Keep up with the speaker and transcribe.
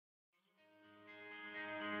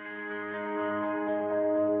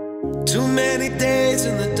Too many days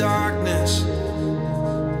in the darkness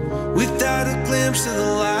without a glimpse of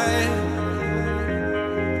the light.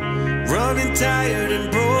 Running tired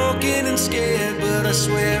and broken and scared, but I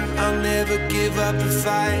swear I'll never give up the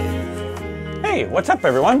fight. Hey, what's up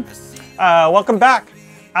everyone? Welcome back.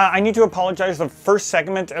 I need to apologize. The first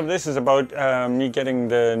segment of this is about me getting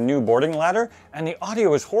the new boarding ladder, and the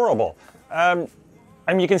audio is horrible.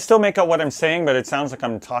 I mean, you can still make out what I'm saying, but it sounds like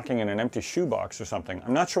I'm talking in an empty shoebox or something.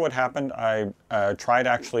 I'm not sure what happened. I tried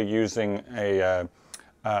actually using an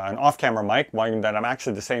off-camera mic, one that I'm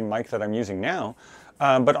actually the same mic that I'm using now.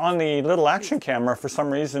 But on the little action camera, for some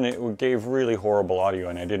reason, it gave really horrible audio,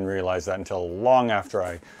 and I didn't realize that until long after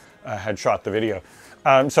I had shot the video.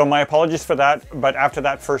 So my apologies for that, but after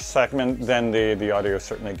that first segment, then the audio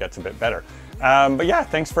certainly gets a bit better. But yeah,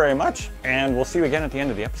 thanks very much, and we'll see you again at the end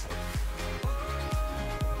of the episode.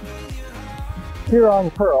 Here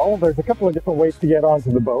on Pearl, there's a couple of different ways to get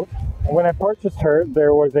onto the boat. When I purchased her,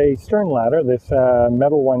 there was a stern ladder, this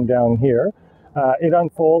metal one down here. It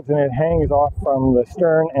unfolds and it hangs off from the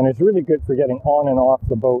stern, and it's really good for getting on and off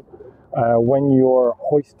the boat when you're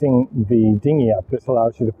hoisting the dinghy up. This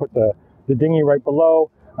allows you to put the dinghy right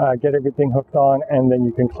below, get everything hooked on, and then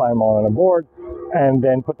you can climb on and aboard, and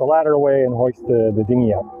then put the ladder away and hoist the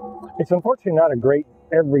dinghy up. It's unfortunately not a great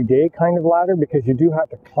everyday kind of ladder because you do have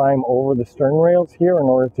to climb over the stern rails here in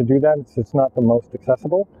order to do that. It's not the most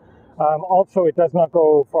accessible. Also, it does not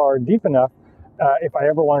go far deep enough if I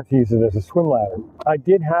ever wanted to use it as a swim ladder. I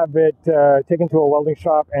did have it taken to a welding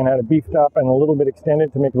shop and had it beefed up and a little bit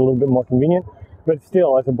extended to make it a little bit more convenient, but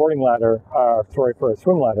still, as a boarding ladder, for a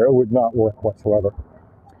swim ladder, it would not work whatsoever.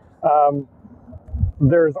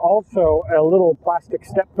 There's also a little plastic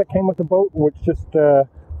step that came with the boat, which just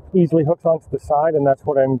easily hooks onto the side, and that's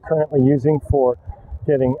what I'm currently using for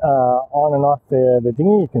getting on and off the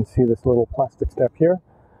dinghy. You can see this little plastic step here.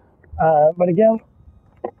 But again,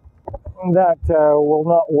 that will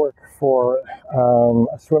not work for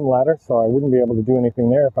a swim ladder, so I wouldn't be able to do anything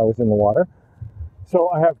there if I was in the water. So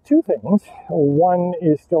I have two things. One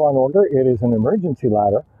is still on order. It is an emergency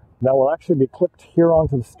ladder that will actually be clipped here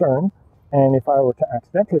onto the stern, and if I were to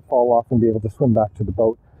accidentally fall off and be able to swim back to the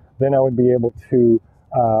boat, then I would be able to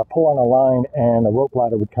pull on a line and a rope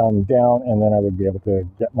ladder would come down, and then I would be able to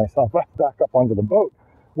get myself back up onto the boat,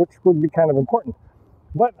 which would be kind of important.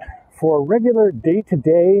 But for regular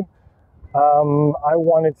day-to-day, I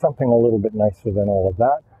wanted something a little bit nicer than all of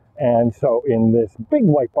that. And so in this big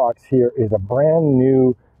white box here is a brand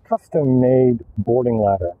new custom-made boarding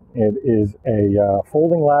ladder. It is a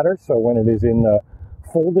folding ladder, so when it is in the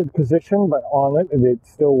folded position, but on it, it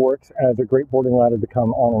still works as a great boarding ladder to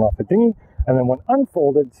come on and off a dinghy. And then when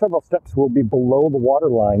unfolded, several steps will be below the water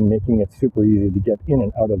line, making it super easy to get in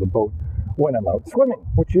and out of the boat when I'm out swimming,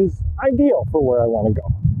 which is ideal for where I want to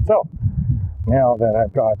go. So now that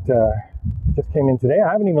I've got, just came in today,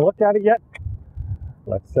 I haven't even looked at it yet.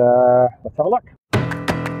 Let's have a look.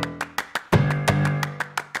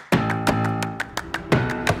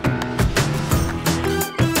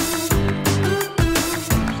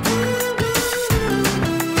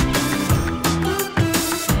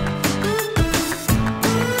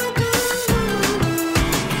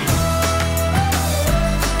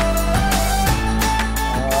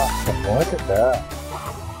 Look at that.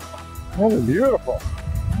 That is beautiful.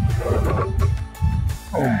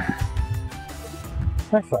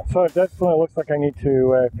 Excellent. So it definitely looks like I need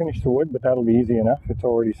to finish the wood, but that'll be easy enough. It's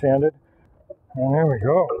already sanded. And there we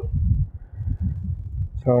go.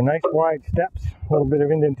 So nice wide steps, a little bit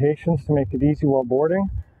of indentations to make it easy while boarding,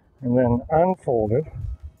 and then unfolded.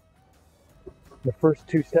 The first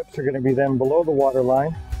two steps are going to be then below the water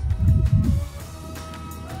line.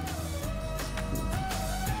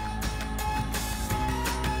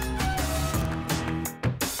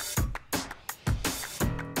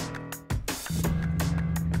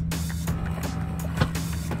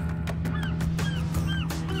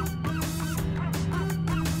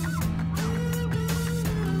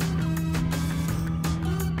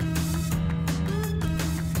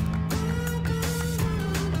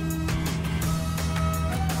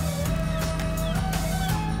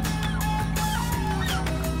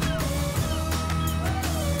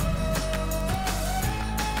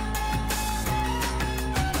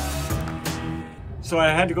 So I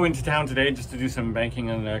had to go into town today just to do some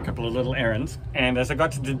banking and a couple of little errands. And as I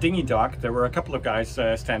got to the dinghy dock, there were a couple of guys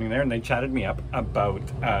standing there, and they chatted me up about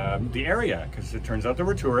the area, because it turns out there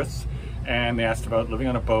were tourists, and they asked about living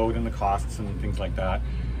on a boat and the costs and things like that.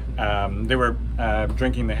 They were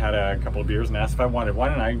drinking, they had a couple of beers and asked if I wanted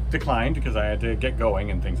one, and I declined because I had to get going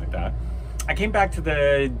and things like that. I came back to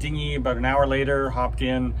the dinghy about an hour later, hopped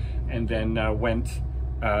in, and then went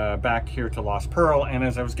back here to Lost Pearl, and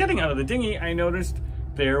as I was getting out of the dinghy, I noticed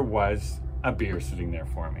there was a beer sitting there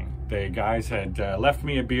for me. The guys had left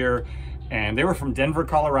me a beer, and they were from Denver,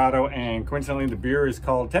 Colorado, and coincidentally the beer is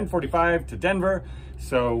called 1045 to Denver.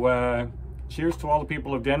 So cheers to all the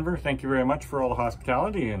people of Denver. Thank you very much for all the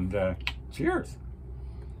hospitality, and cheers.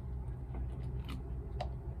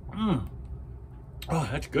 Oh,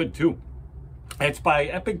 that's good too. It's by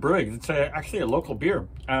Ep8 Brewing. It's actually a local beer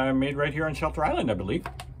made right here on Shelter Island, I believe.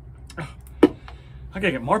 I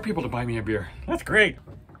gotta get more people to buy me a beer. That's great.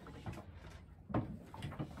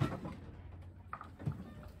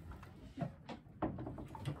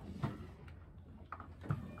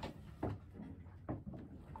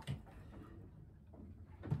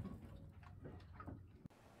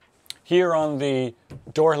 Here on the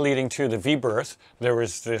door leading to the V-berth, there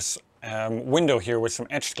was this window here with some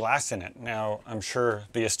etched glass in it. Now, I'm sure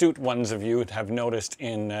the astute ones of you have noticed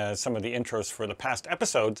in some of the intros for the past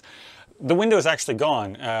episodes, the window is actually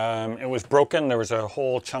gone. It was broken. There was a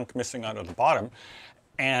whole chunk missing out of the bottom.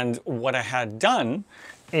 And what I had done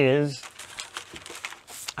is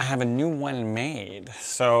I have a new one made.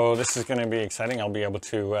 So this is going to be exciting. I'll be able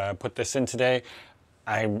to put this in today.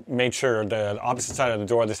 I made sure the opposite side of the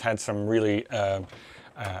door, this had some really, I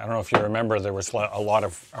don't know if you remember, there was a lot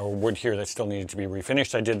of wood here that still needed to be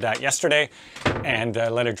refinished. I did that yesterday and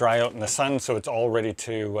let it dry out in the sun, so it's all ready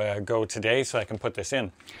to go today, so I can put this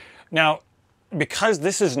in. Now, because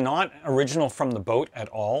this is not original from the boat at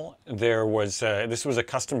all, there was this was a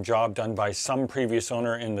custom job done by some previous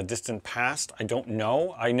owner in the distant past. I don't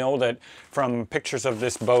know. I know that from pictures of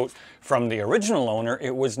this boat from the original owner,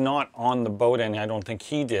 it was not on the boat, and I don't think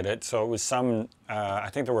he did it. So it was some, I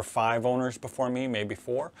think there were 5 owners before me, maybe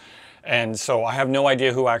 4. And so I have no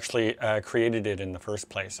idea who actually created it in the first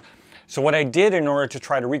place. So what I did in order to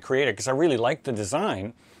try to recreate it, because I really liked the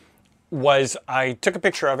design, was I took a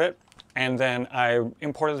picture of it, and then I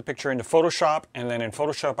imported the picture into Photoshop, and then in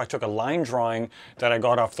Photoshop I took a line drawing that I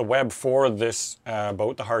got off the web for this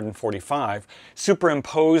boat, the Hardin 45,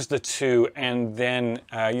 superimposed the two, and then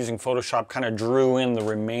using Photoshop kind of drew in the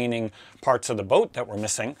remaining parts of the boat that were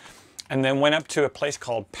missing, and then went up to a place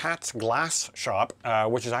called Pat's Glass Shop,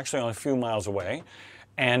 which is actually only a few miles away.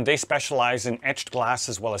 And they specialize in etched glass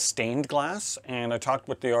as well as stained glass. And I talked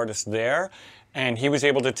with the artist there, and he was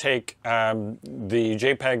able to take the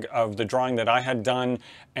JPEG of the drawing that I had done,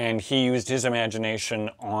 and he used his imagination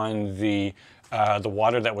on the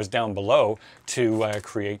water that was down below to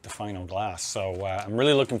create the final glass. So I'm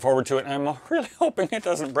really looking forward to it, and I'm really hoping it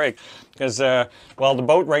doesn't break, because well, the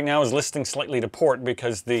boat right now is listing slightly to port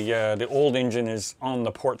because the old engine is on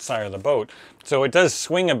the port side of the boat, so it does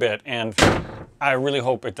swing a bit, and I really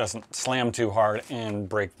hope it doesn't slam too hard and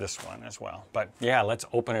break this one as well. But yeah, let's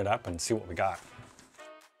open it up and see what we got.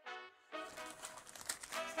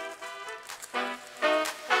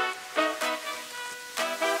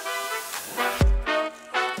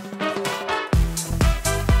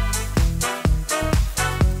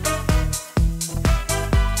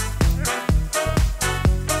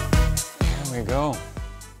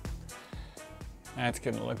 That's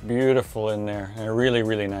going to look beautiful in there, and a really,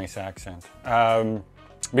 really nice accent.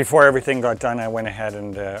 Before everything got done, I went ahead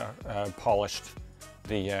and polished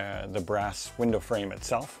the brass window frame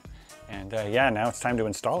itself. And yeah, now it's time to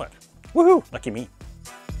install it. Woohoo! Lucky me.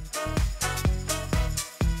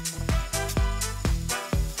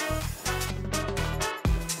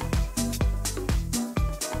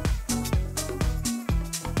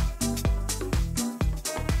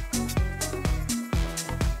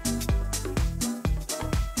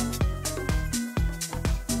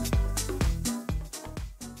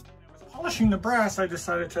 The brass, I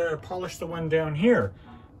decided to polish the one down here,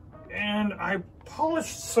 and I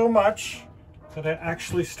polished so much that it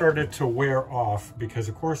actually started to wear off, because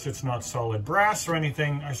of course it's not solid brass or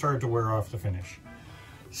anything. I started to wear off the finish,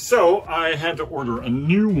 so I had to order a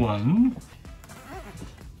new one.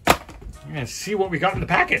 I'm gonna see what we got in the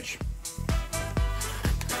package.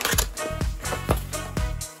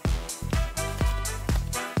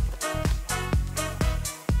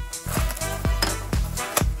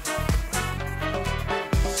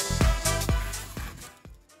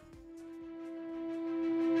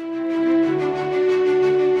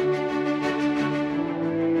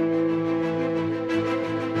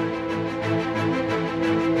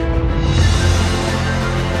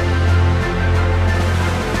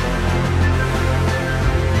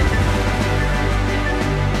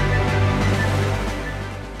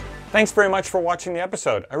 Thanks very much for watching the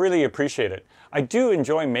episode. I really appreciate it. I do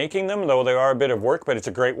enjoy making them, though they are a bit of work, but it's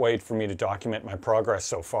a great way for me to document my progress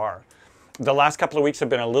so far. The last couple of weeks have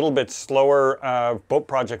been a little bit slower boat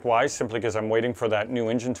project-wise, simply because I'm waiting for that new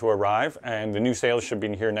engine to arrive, and the new sails should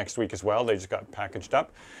be here next week as well. They just got packaged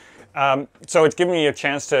up. So it's given me a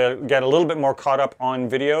chance to get a little bit more caught up on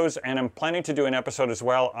videos, and I'm planning to do an episode as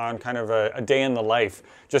well on kind of a day in the life,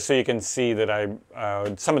 just so you can see that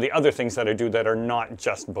some of the other things that I do that are not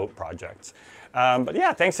just boat projects. But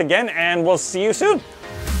yeah, thanks again, and we'll see you soon.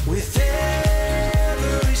 With